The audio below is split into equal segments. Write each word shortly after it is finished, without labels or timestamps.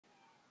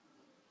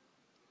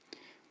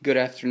Good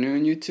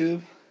afternoon,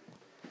 YouTube.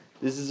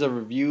 This is a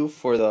review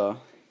for the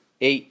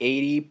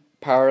 880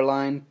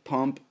 powerline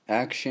pump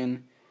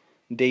action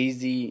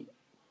Daisy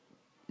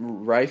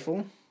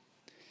rifle.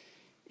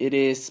 It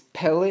is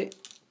pellet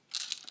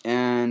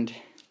and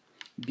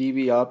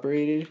BB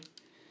operated.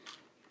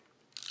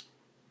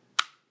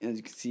 As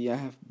you can see, I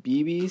have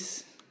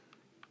BBs,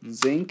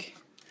 zinc,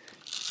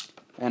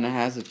 and it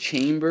has a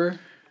chamber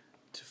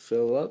to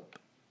fill up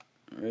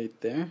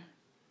right there.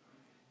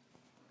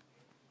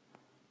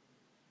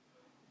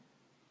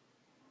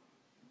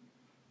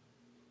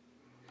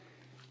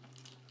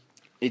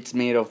 It's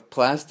made of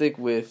plastic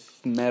with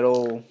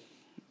metal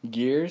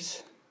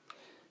gears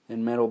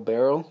and metal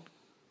barrel.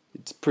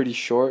 It's pretty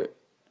short.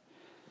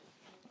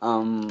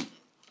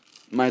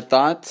 My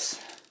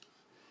thoughts: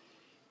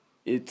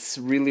 it's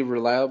really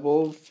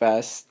reliable,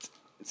 fast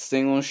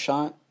single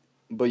shot,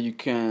 but you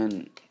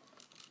can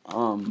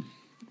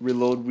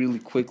reload really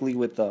quickly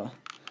with a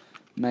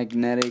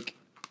magnetic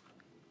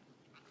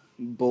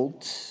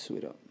bolt.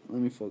 Wait up, let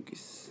me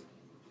focus.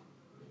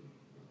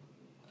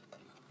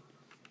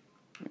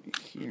 Right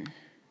here.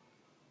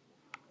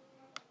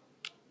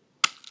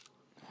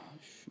 Oh,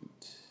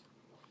 shoot.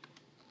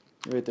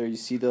 Right there, you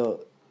see the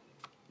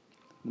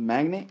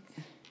magnet?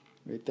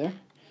 Right there.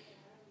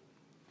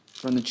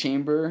 From the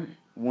chamber,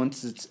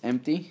 once it's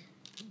empty,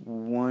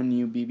 one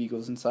new BB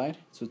goes inside,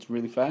 so it's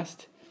really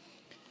fast.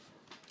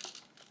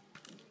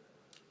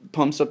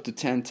 Pumps up to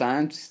 10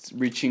 times,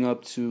 reaching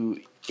up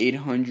to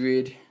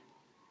 890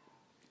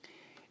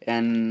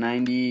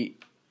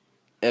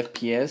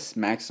 FPS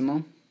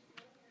maximum.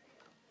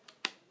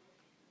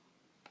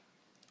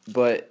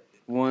 But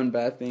one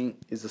bad thing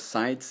is the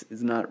sights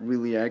is not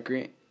really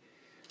accurate.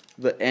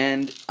 The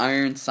end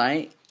iron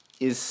sight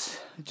is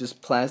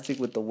just plastic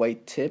with the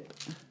white tip.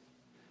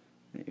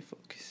 Let me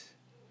focus.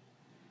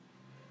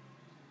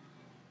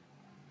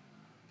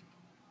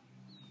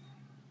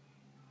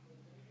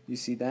 You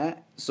see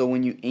that? So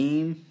when you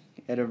aim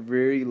at a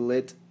very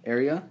lit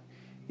area,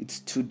 it's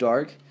too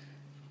dark.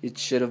 It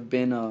should have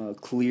been a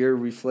clear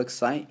reflex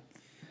sight.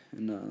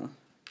 And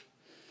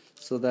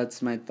so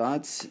that's my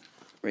thoughts.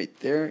 Right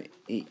there,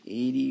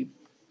 880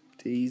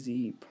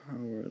 Daisy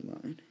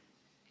powerline.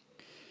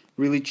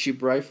 Really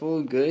cheap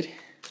rifle, good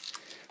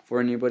for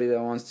anybody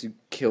that wants to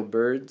kill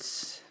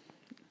birds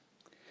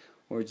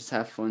or just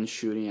have fun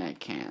shooting at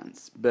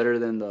cans. Better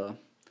than the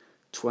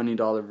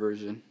 $20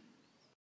 version.